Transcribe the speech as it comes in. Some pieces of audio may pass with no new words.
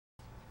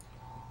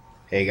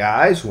Hey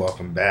guys,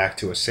 welcome back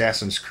to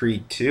Assassin's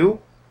Creed 2.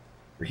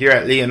 We're here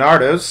at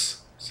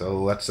Leonardo's, so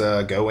let's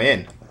go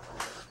in.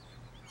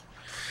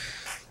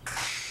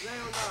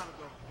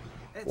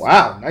 Leonardo,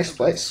 Wow, nice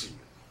place.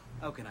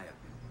 How can I help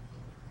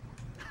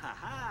you?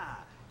 Haha!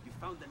 You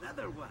found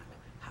another one.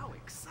 How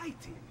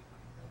exciting!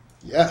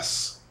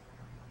 Yes.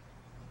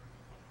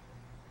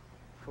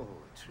 Oh,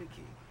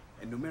 tricky.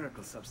 A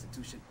numerical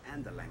substitution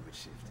and a language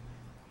shift.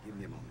 Give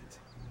me a moment.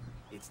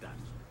 It's done.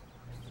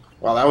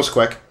 Well, that was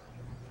quick.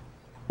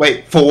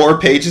 Wait, 4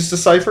 pages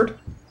deciphered?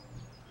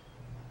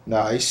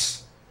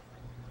 Nice.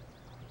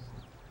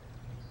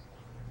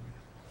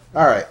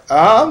 Alright,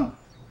 well,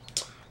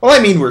 I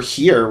mean, we're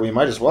here. We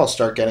might as well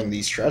start getting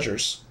these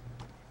treasures.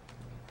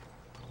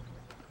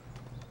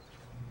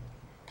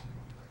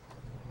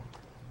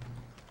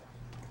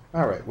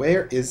 Alright,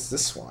 where is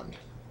this one?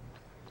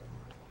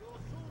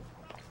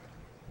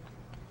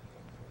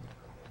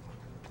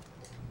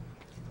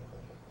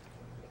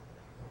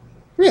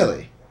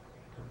 Really?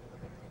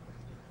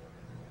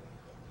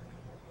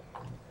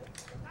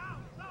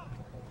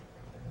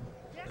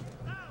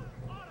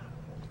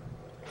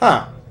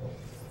 Huh.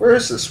 Where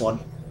is this one?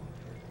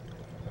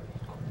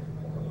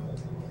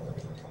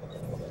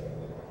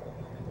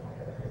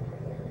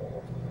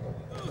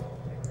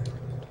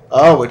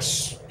 Oh,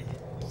 it's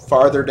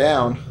farther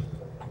down.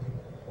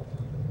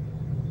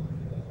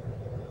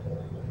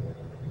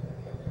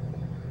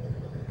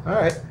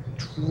 Alright.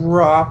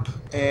 Drop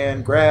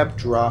and grab,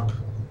 drop.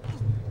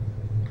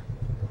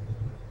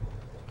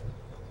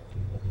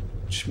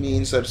 Which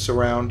means that it's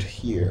around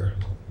here.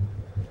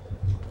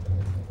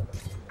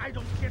 I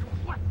don't care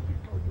what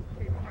people you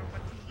came from,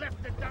 but you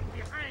left the dump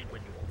behind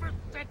when you first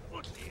set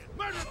foot here.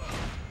 Murder!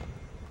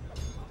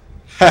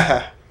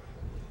 Haha.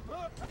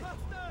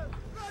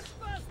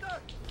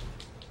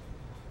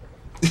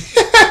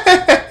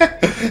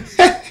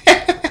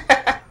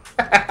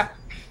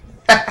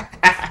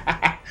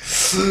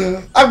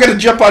 I'm gonna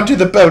jump onto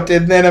the boat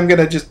and then I'm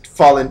gonna just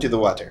fall into the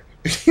water.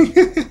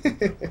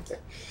 That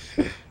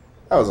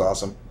was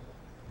awesome.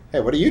 Hey,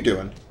 what are you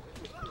doing?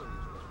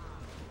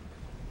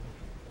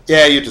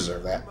 Yeah, you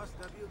deserve that.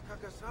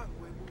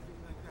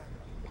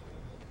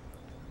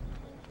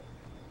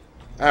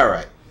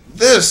 Alright.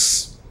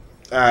 This,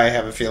 I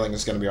have a feeling,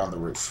 is going to be on the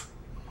roof.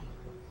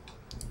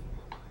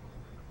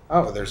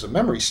 Oh, there's a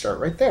memory start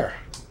right there.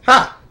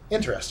 Ha!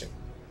 Interesting.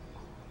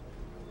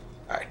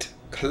 Alright.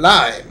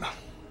 Climb.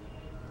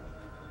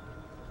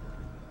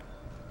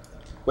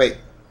 Wait.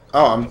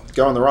 Oh, I'm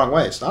going the wrong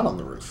way. It's not on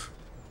the roof.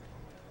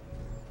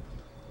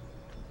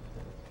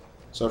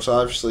 So it's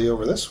obviously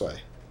over this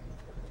way.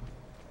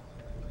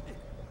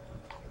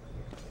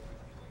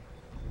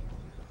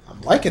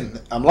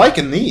 I'm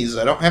liking these.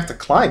 I don't have to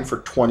climb for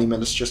 20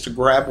 minutes just to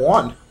grab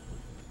one.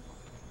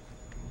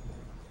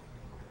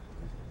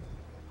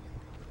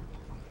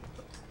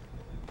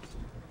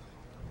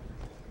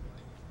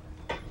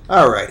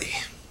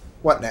 Alrighty.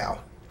 What now?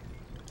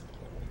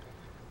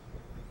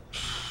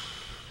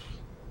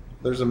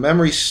 There's a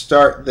memory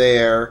start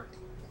there,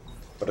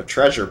 but a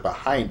treasure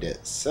behind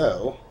it.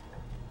 So,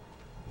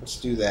 let's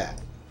do that.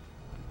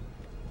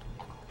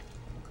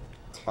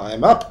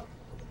 Climb up.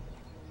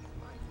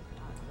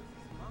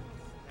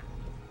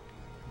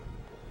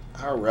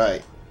 All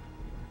right.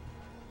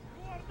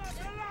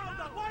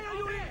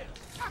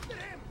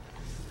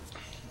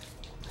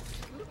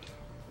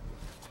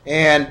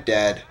 And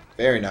dead.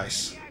 Very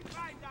nice.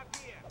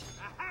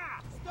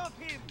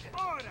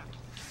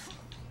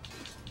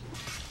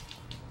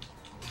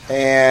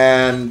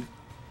 And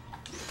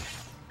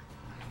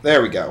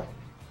there we go.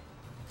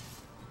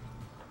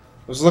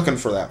 I was looking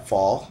for that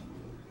fall.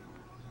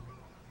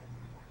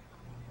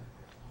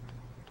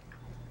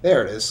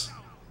 There it is.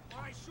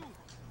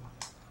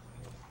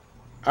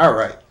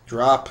 Alright,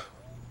 drop.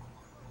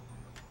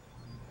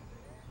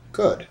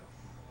 Good.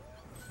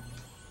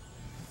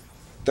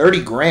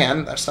 30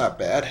 grand, that's not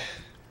bad.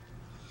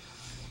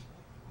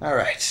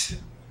 Alright.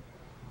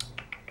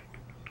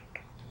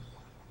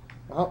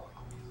 Well,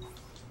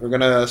 we're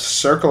gonna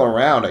circle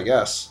around, I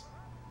guess.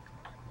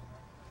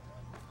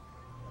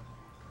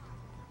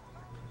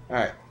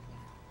 Alright.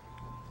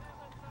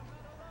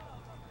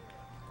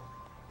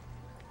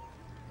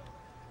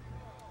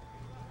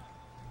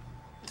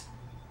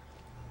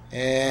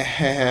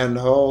 And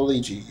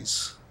holy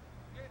jeez.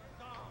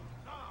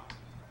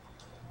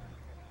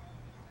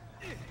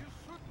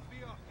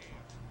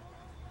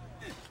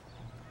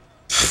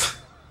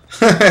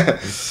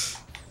 That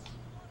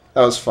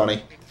was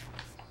funny.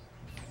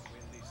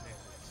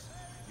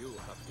 You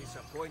have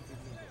disappointed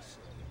me, sir.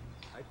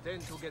 I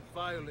tend to get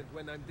violent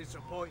when I'm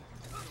disappointed.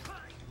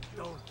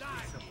 Don't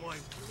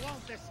disappoint. You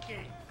won't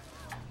escape.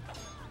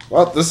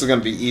 Well, this is going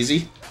to be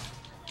easy.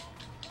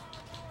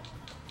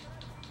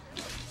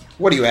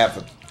 What do you have?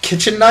 A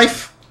kitchen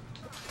knife?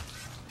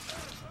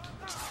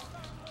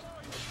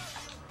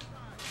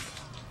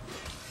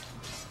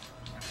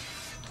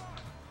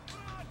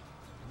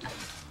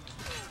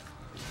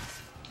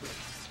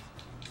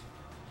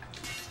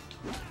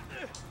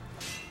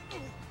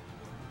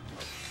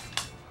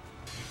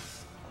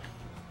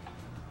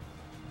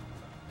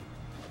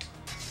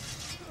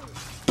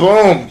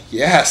 Boom!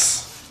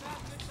 Yes!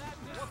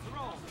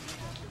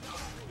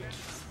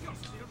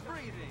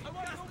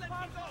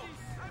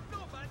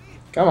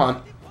 Come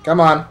on.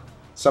 Come on.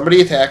 Somebody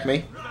attack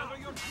me.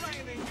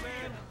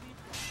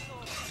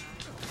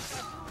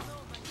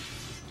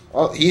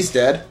 Oh, he's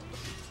dead.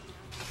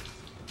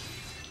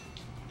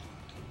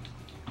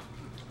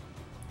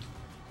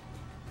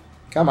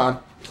 Come on.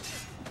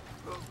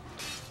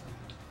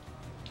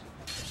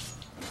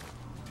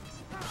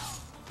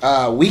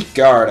 Weak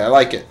guard. I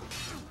like it.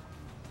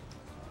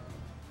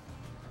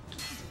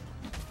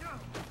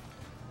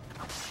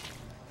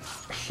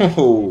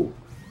 Oh.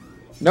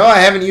 No, I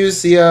haven't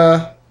used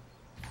the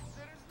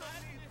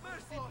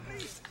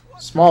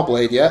small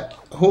blade yet.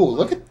 Oh,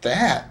 look at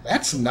that.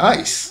 That's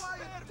nice.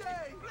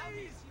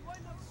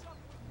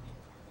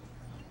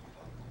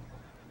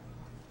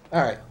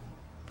 Alright.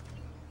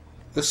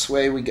 This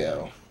way we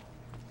go.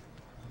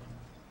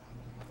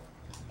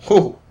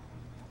 Oh.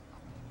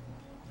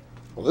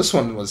 Well, this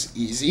one was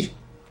easy.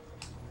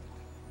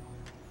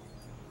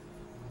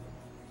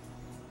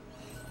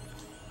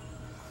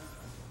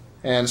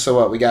 And so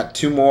what? We got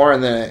 2 more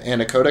and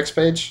a codex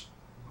page?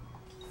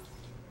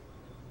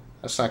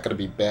 That's not going to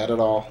be bad at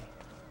all.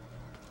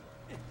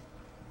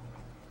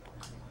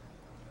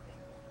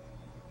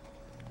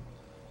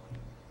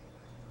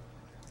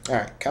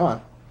 Alright, come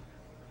on.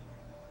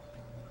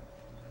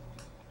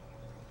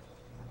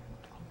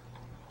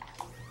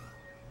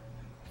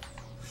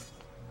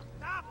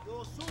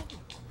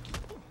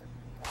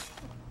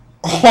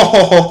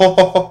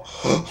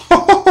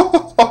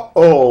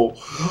 Oh,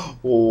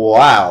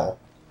 wow.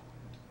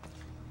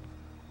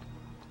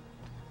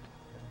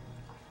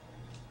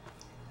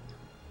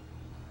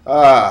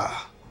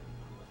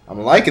 I'm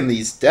liking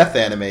these death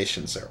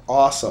animations. They're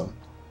awesome.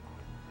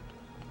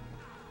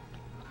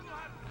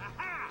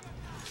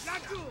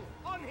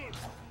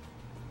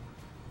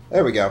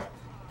 There we go.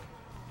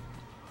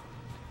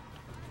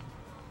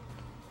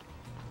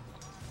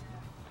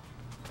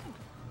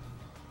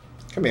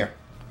 Come here.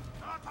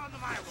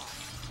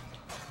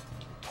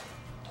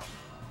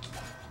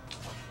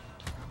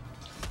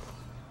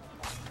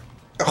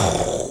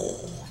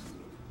 Oh,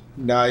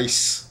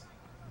 nice.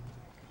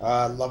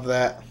 I love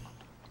that.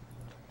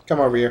 Come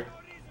over here.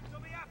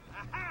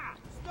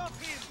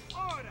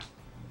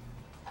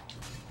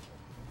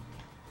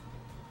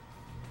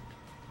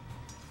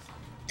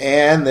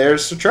 And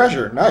there's the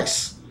treasure.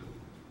 Nice.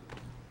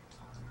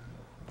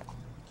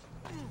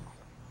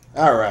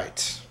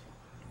 Alright.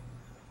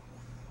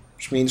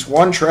 Which means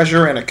 1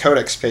 treasure and a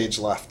codex page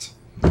left.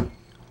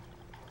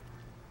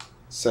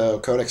 So,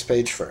 codex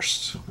page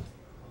first.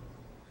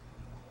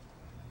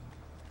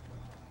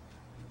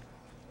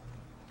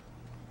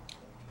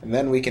 And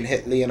then we can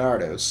hit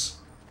Leonardo's.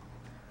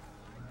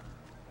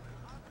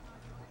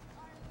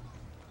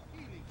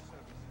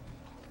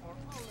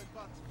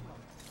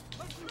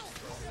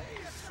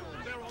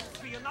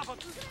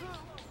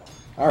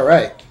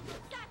 Alright.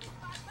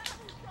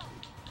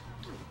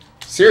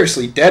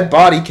 Seriously, dead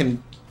body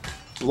can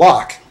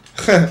block.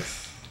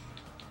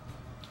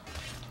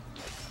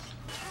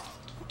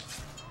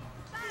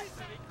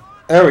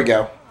 There we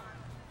go.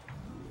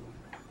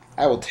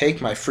 I will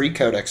take my free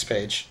codex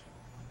page.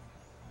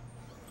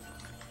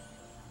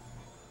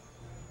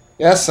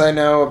 Yes, I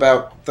know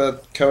about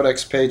the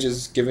codex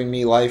pages giving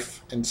me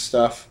life and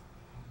stuff.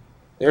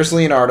 There's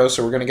Leonardo,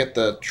 so we're going to get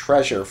the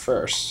treasure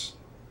first.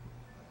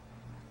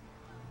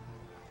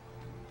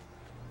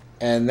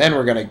 And then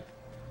we're going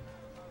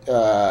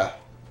to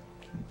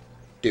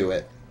do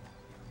it.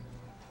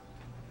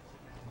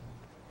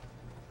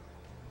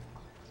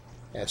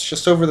 Yeah, it's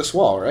just over this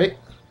wall, right?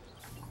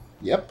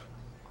 Yep.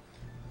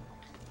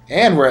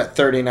 And we're at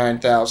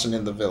 39,000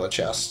 in the villa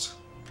chest.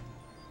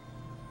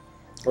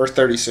 Or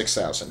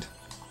 36,000.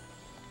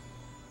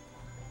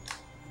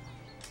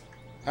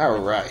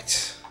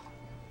 Alright.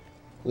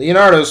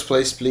 Leonardo's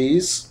place,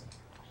 please.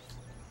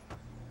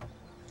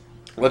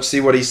 Let's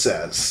see what he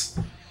says.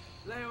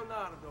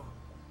 Leonardo.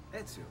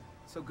 Ezio,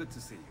 so good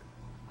to see you.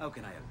 How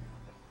can I help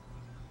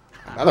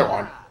you? Another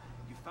one.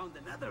 You found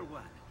another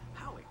one.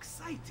 How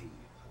exciting.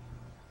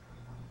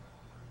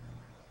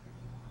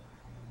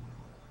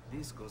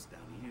 This goes down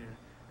here.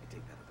 I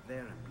take that over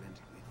there and blend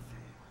it with...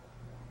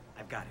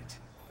 I've got it.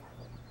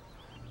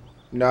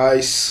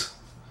 Nice.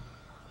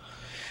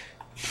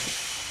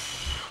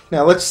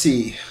 Now let's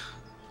see.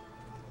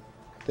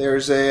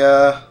 There's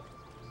a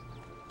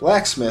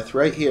blacksmith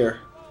right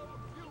here.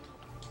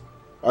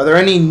 Are there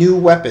any new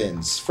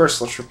weapons? First,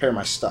 let's repair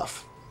my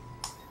stuff.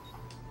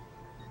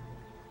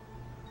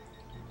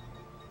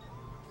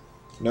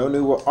 No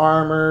new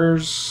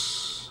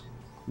armors.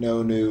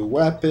 No new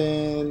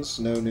weapons.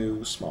 No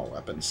new small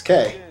weapons.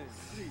 Okay.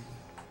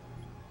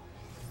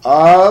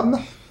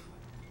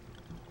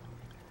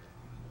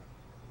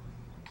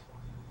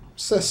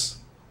 What's this?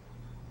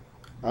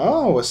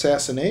 Oh,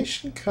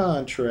 assassination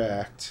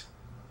contract.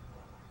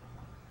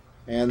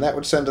 And that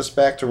would send us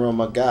back to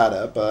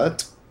Romagata,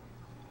 but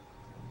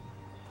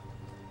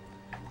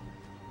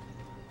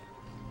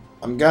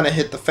I'm gonna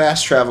hit the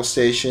fast travel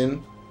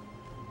station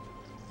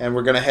And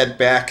we're going to head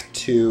back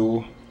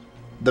to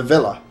the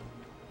villa.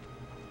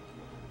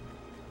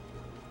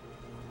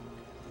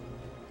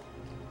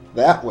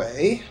 That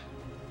way,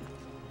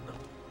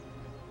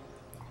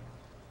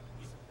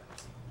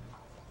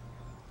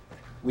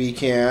 we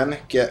can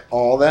get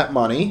all that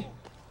money,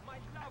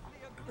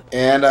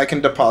 and I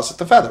can deposit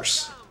the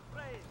feathers.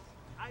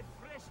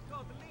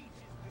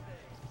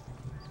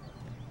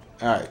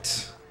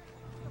 Alright.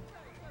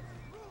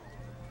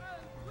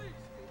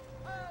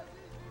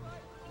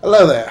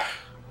 Hello there.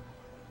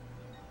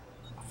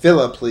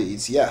 Villa,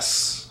 please.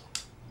 Yes.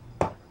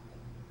 That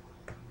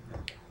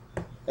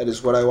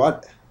is what I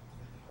want.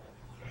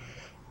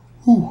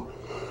 Whew.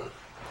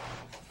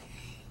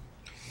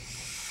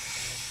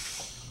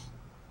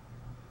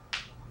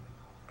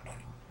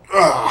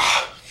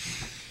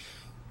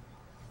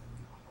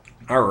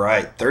 All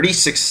right,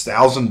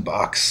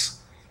 $36,000.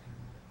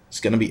 It's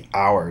gonna be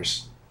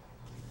ours.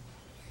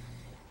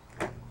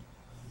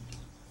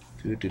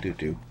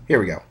 Here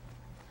we go.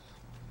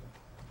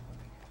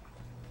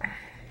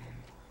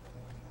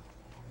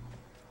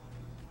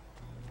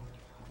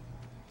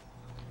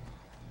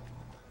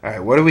 All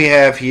right, what do we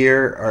have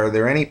here? Are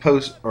there any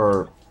posts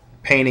or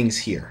paintings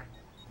here?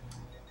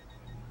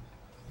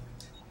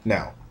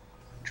 No.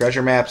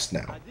 Treasure maps?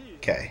 No.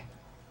 Okay.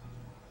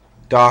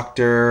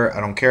 Doctor, I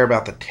don't care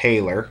about the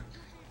tailor.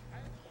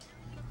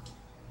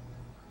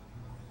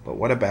 But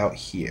what about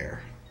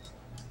here?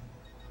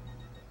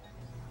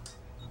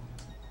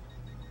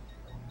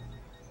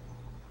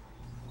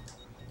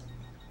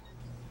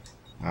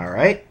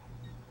 Alright.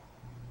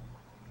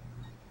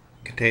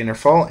 Container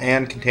full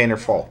and container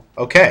full.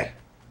 Okay.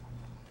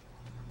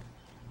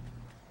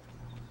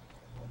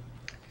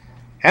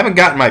 Haven't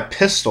gotten my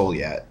pistol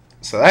yet,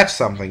 so that's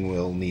something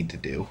we'll need to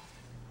do.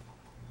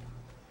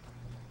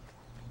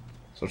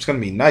 So it's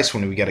going to be nice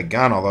when we get a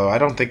gun, although I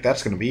don't think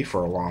that's going to be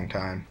for a long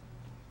time.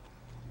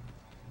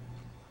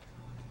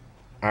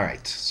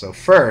 Alright, so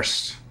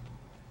first,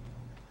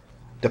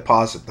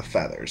 deposit the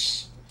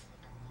feathers.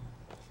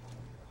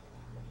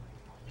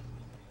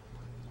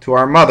 To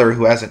our mother,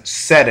 who hasn't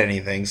said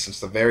anything since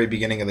the very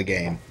beginning of the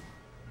game.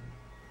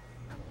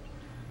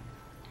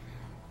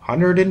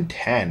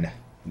 110.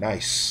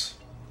 Nice.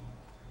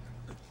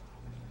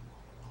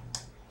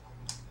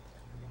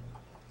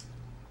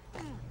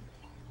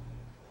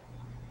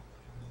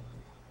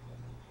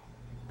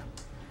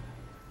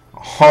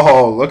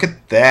 Oh, look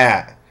at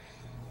that.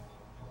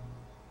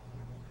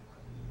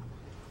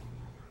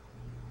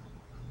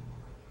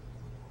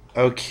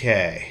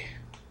 Okay.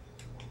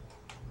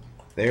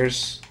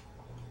 There's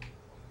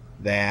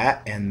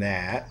that and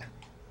that.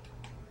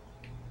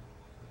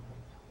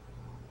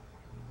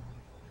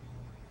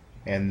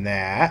 And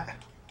that.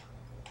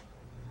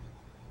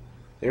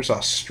 There's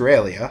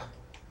Australia.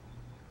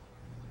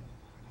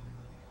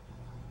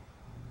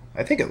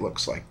 I think it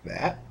looks like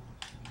that.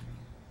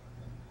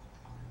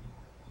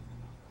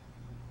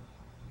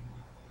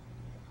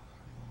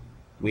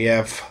 We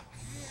have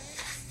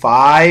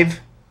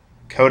 5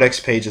 codex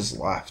pages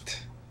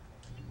left.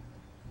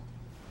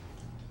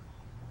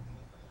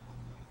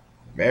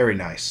 Very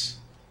nice.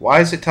 Why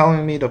is it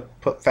telling me to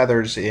put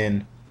feathers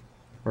in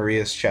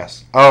Maria's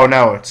chest? Oh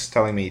no, it's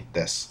telling me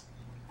this.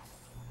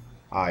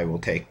 I will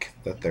take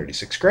the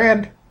 36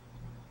 grand.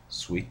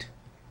 Sweet.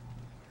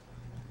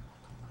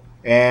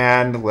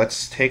 And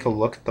let's take a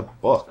look at the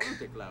book.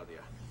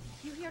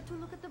 You here to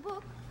look at the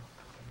book?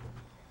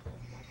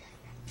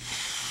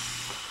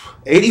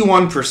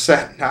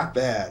 81%, not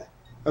bad.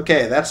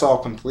 Okay, that's all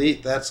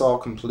complete. That's all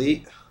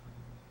complete.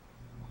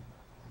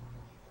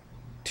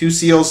 2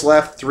 seals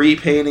left, 3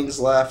 paintings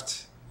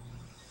left.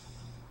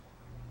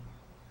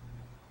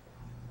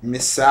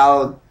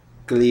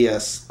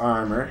 Missalglius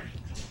armor.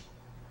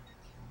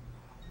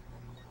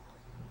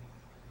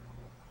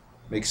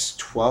 Makes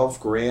 12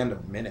 grand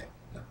a minute.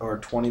 Or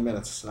 20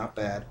 minutes, it's not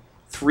bad.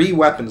 3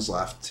 weapons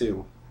left,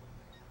 too.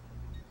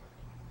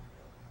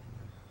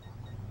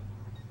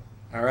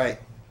 Alright.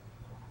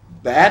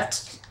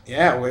 That,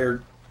 yeah,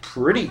 we're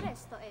pretty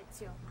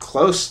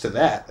close to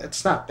that.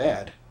 That's not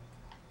bad.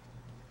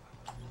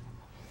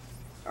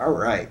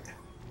 Alright.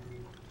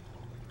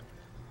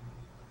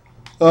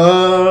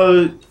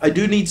 I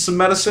do need some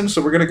medicine,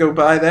 so we're going to go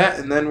buy that,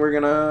 and then we're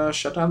going to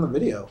shut down the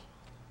video.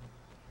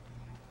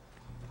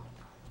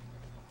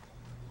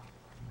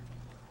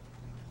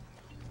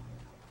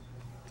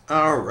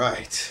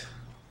 Alright.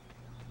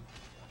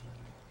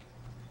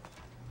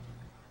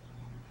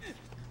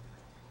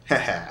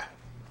 Haha.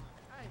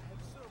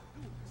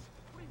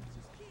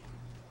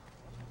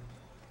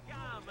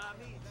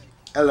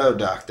 Hello,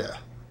 Doctor.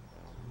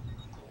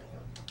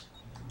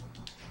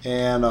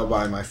 And I'll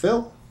buy my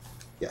fill.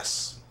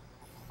 Yes.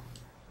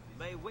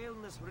 May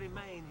wellness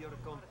remain your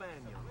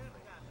companion.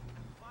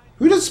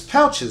 Who does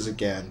pouches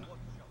again?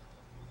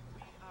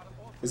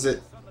 Is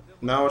it...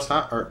 No, it's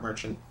not Art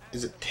Merchant.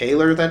 Is it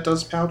Taylor that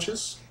does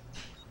pouches?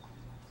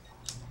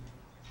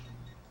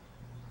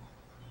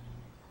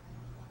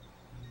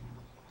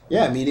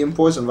 Yeah, medium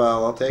poison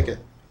vial. I'll take it.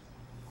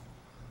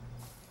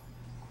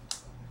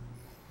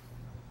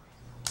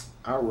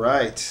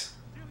 Alright.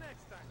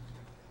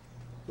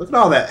 Look at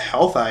all that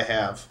health I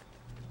have.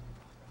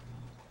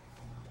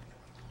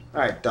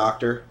 Alright,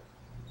 doctor.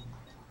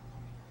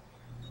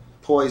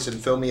 Poison,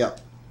 fill me up.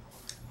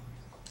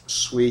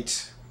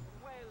 Sweet.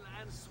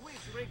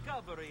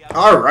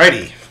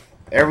 Alrighty.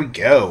 There we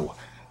go.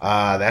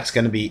 That's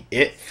going to be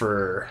it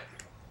for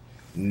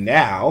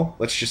now.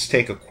 Let's just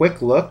take a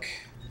quick look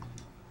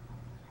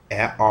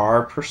at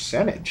our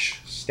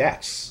percentage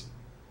stats.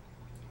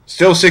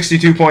 Still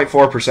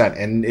 62.4%,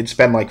 and it's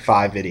been like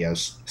 5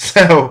 videos.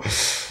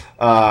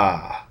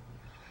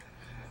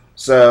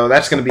 So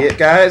that's going to be it,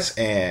 guys.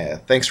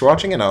 And thanks for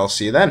watching, and I'll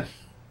see you then.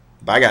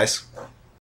 Bye, guys.